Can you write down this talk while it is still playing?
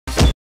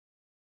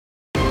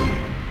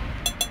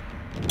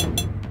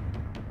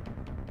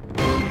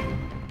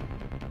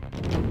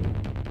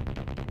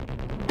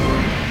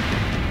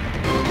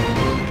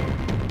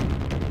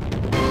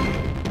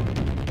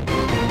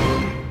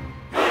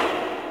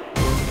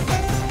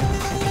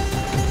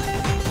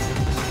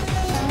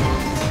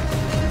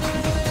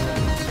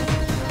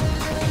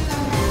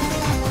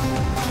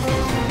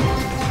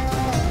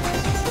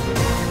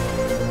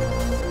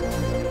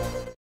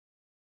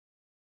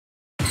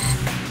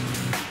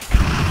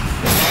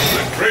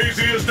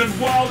craziest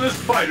and wildest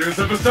fighters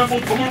have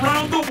assembled from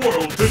around the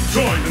world to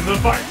join in the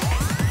fight.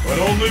 But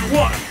only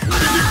one will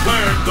be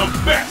declared the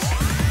best.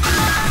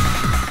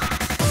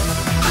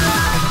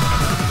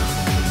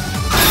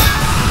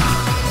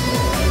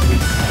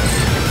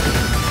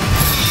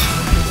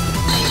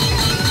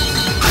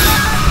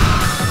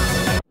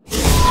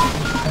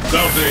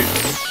 South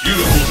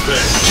beautiful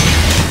day.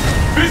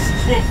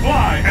 Fists will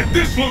fly at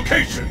this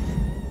location.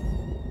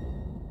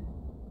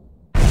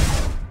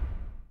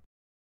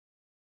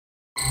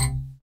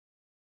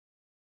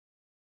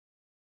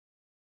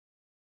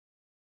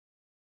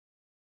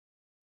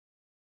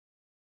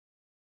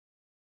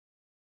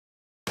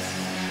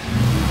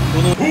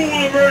 Who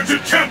will emerge a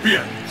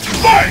champion?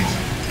 Fight!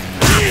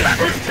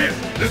 First hit,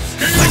 the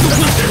scale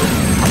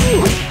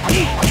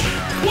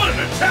What an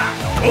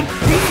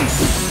attack!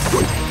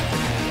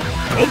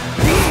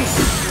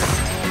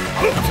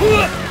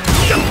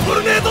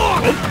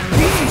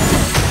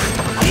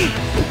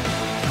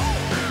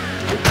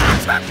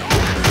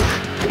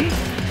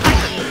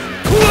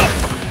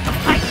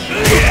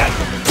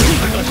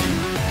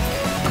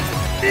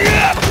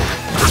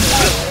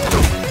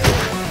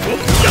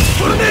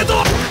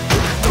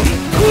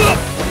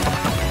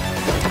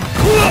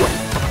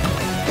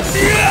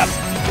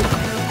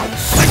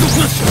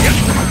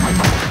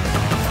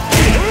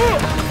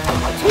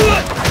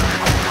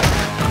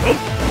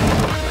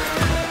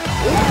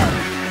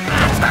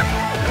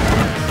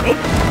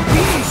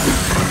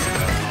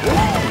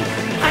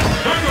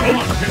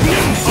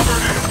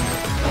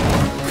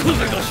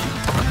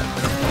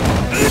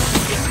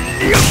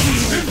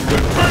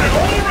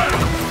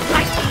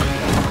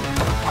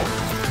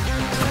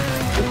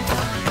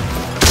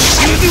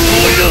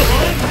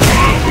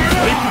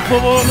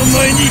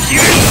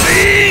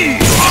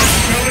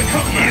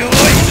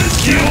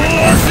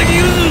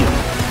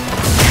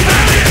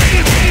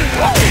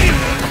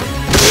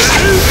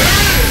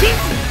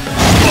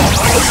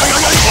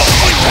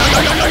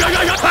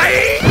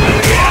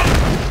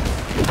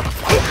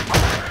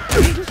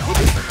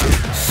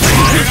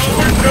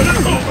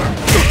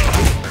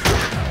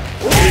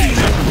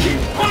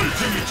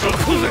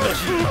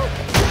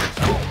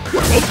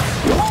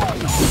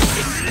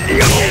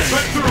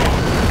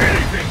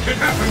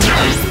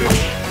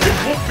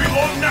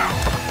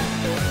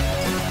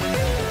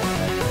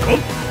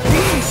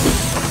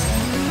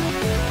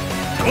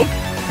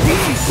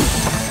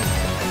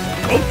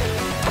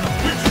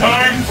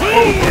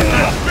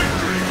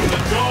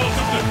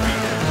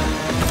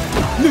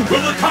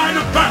 Will the tide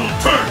of battle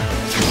turn?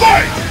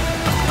 Fight!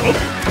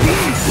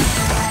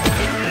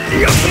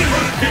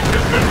 First kick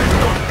has been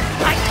recorded.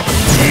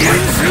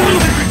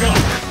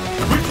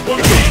 Which one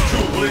of these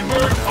two will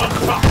emerge on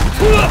top?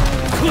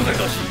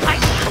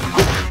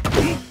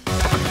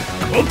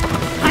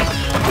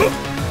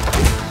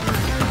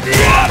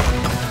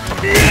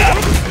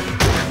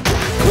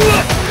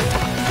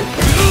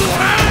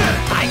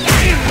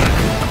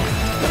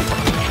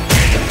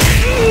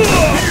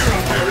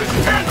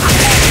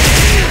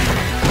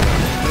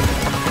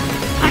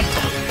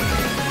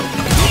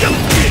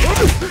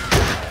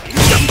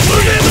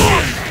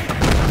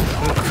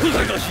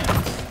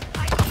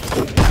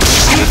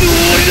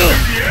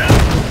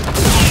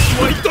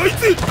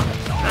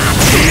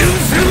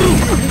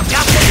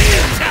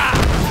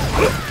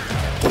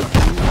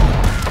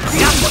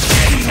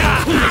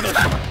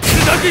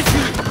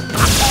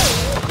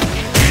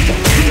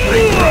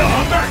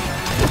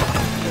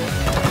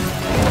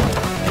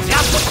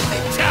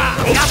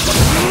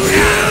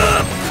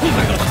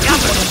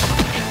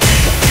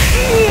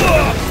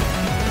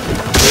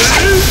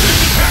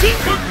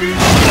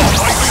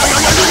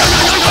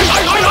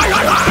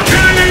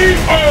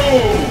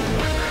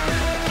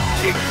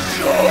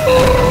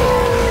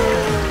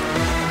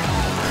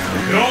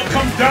 It all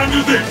comes down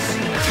to this.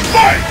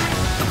 Fight!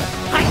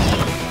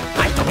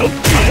 Will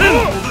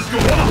this go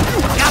on?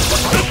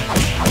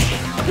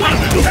 What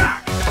an attack!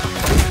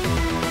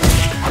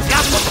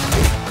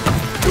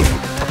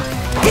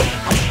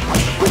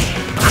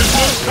 This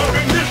one's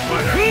covering this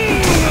fighter.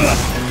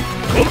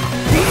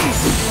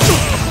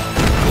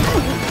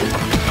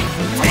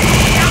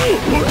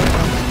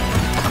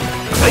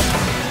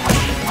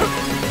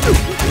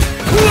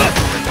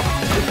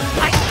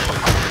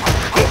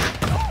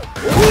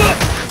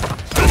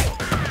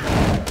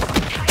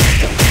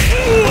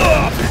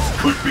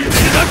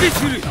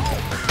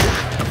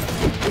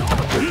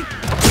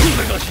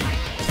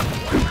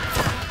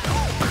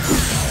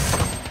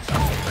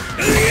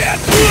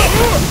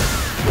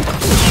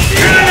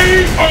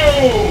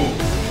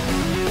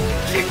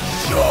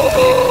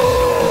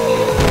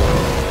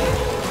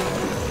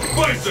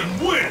 Bison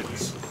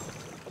wins!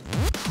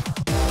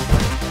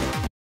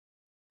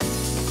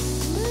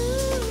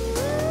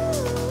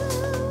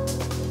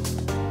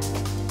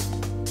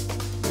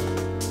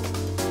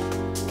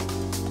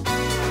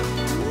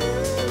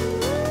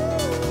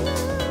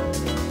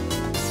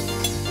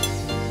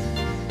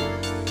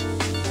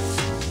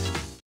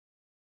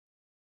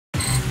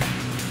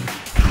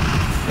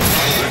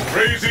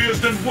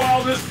 Craziest and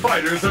wildest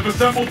fighters have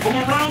assembled from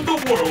around the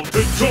world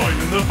to join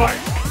in the fight.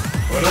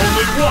 but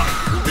only one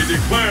will be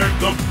declared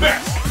the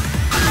best.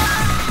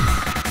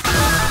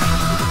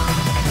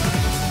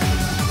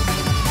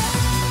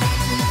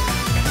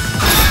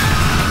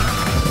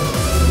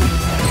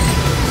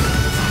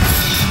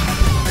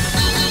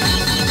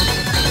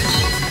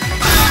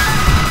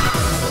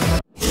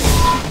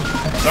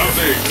 South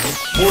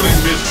Sporting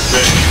Mist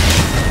Bay.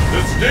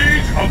 The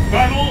stage of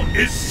battle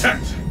is set.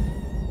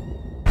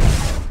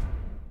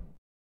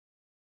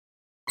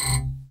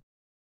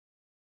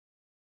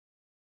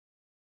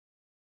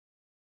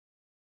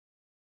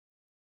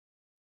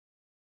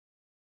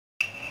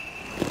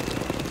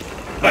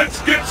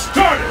 Let's get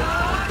started!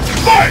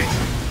 Fight!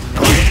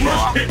 The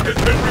first hit has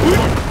been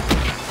reported.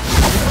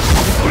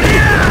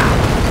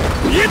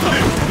 This is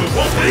the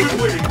one we've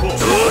been waiting for.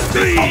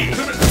 The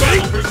ultimate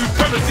battle for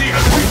supremacy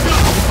has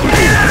begun.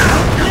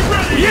 You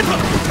ready?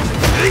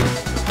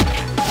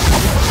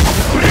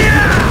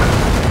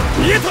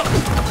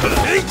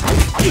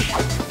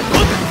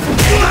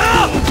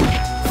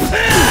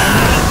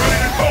 Ready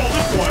to call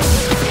this one?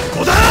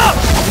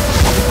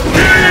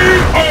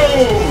 K.O.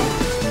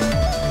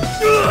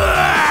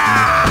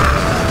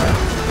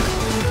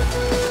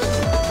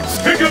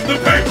 Pick up the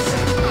pace!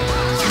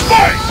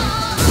 Fight!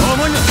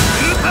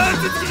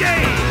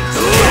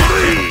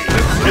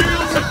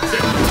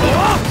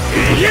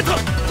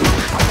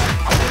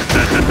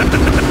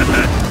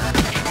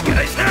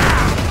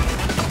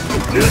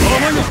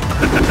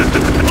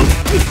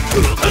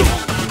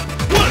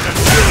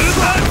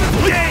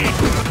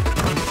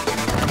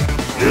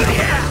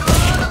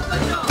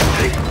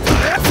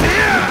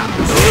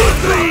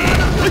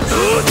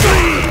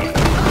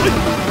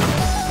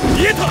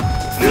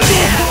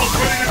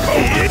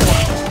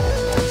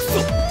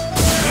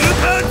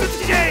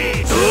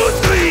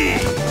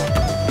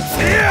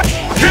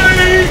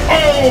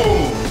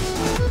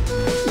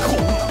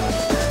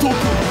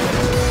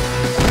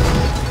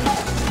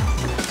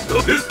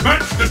 This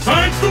match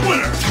decides the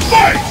winner!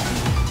 Fight!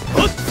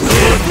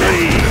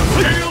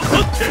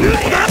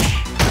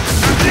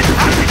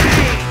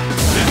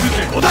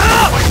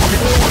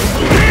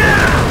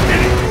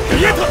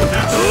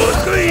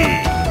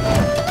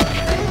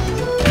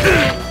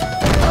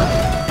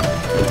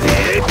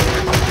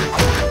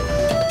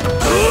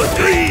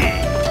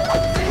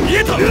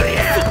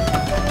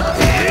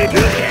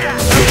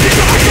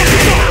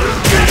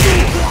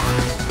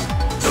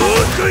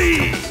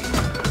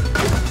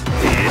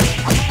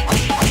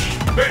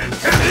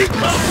 Fantastic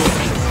combo!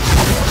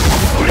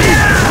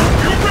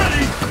 You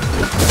ready?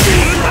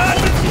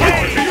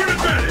 Power to your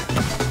advantage!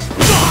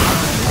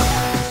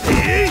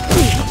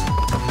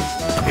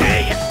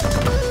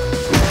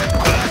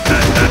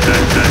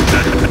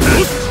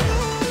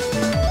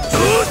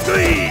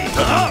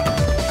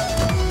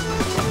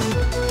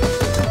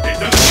 It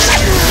doesn't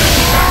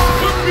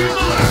could be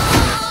the last.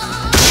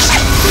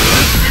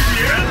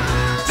 The end?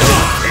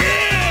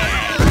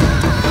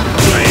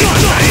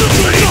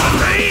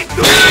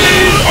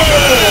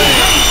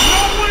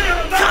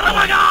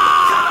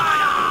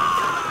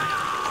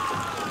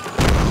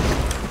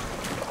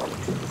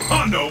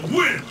 Hondo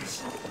wins!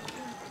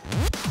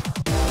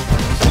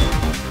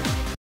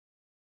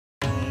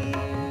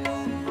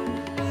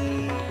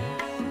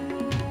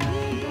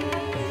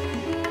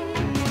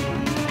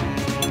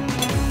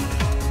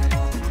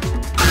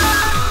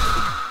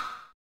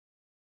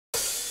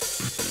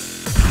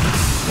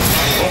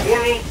 The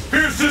world's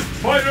fiercest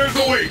fighters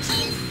await!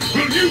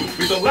 Will you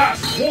be the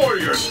last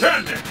warrior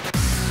standing?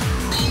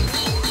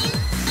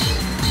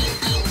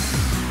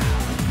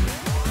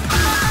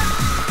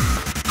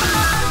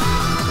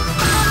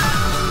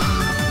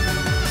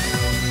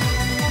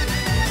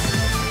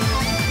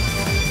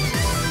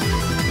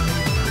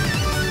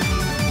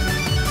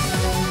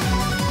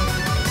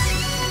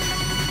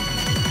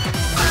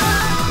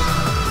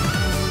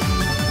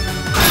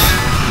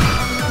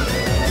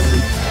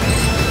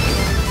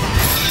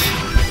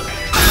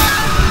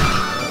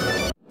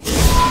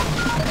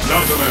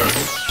 South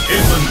America,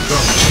 inland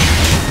jungle.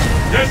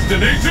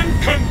 Destination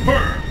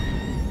confirmed.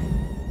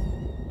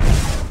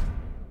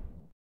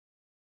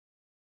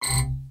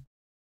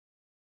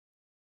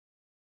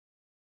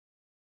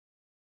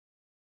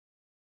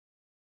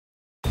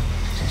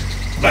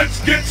 Let's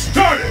get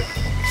started.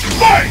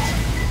 Fight!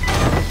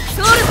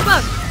 Soul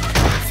Spark!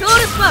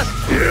 Soul Spark!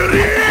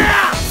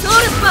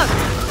 Soul Spark!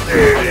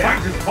 The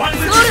fight is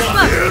finally Soul begun.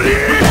 Spark!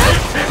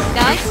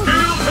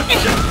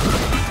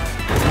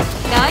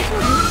 Die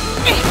for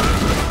me!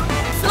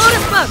 Soul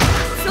Spark!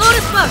 Soul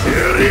Spark!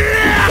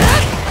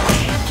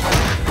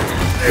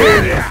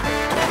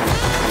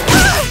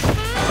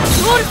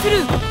 Soul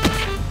Through!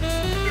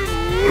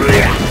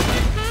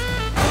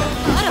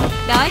 あら、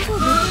大丈夫？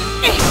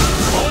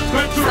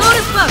ソウ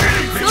ルスパーク！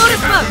ソウルス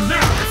パーク！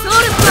ソウ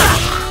ルスパー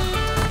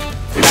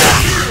ク！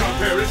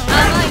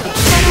甘いわ、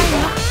汚い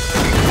わ。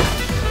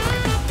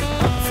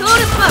ソウ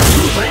ルスパーク！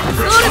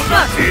ソウルスパ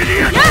ーク！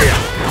やっ！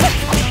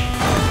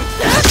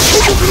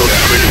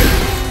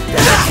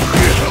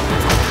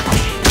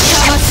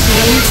魂が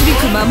導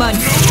くままに。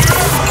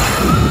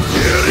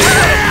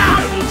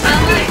甘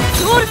い、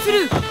ソウルスル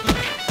ー！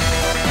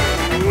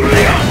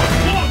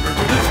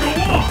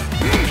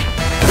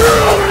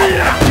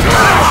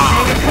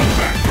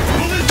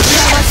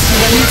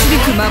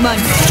ま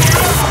に。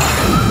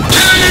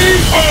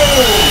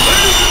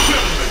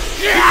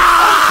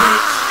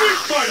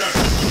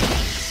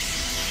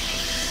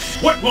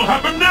What will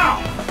happen now?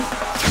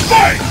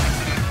 Fight!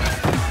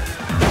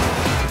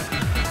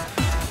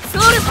 ソ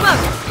ウルスパン。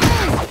ソ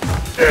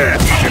ウ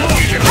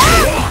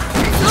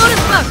ル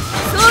スパン。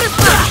ソウルス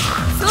パン。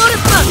ソウルス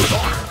パ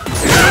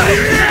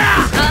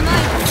ン。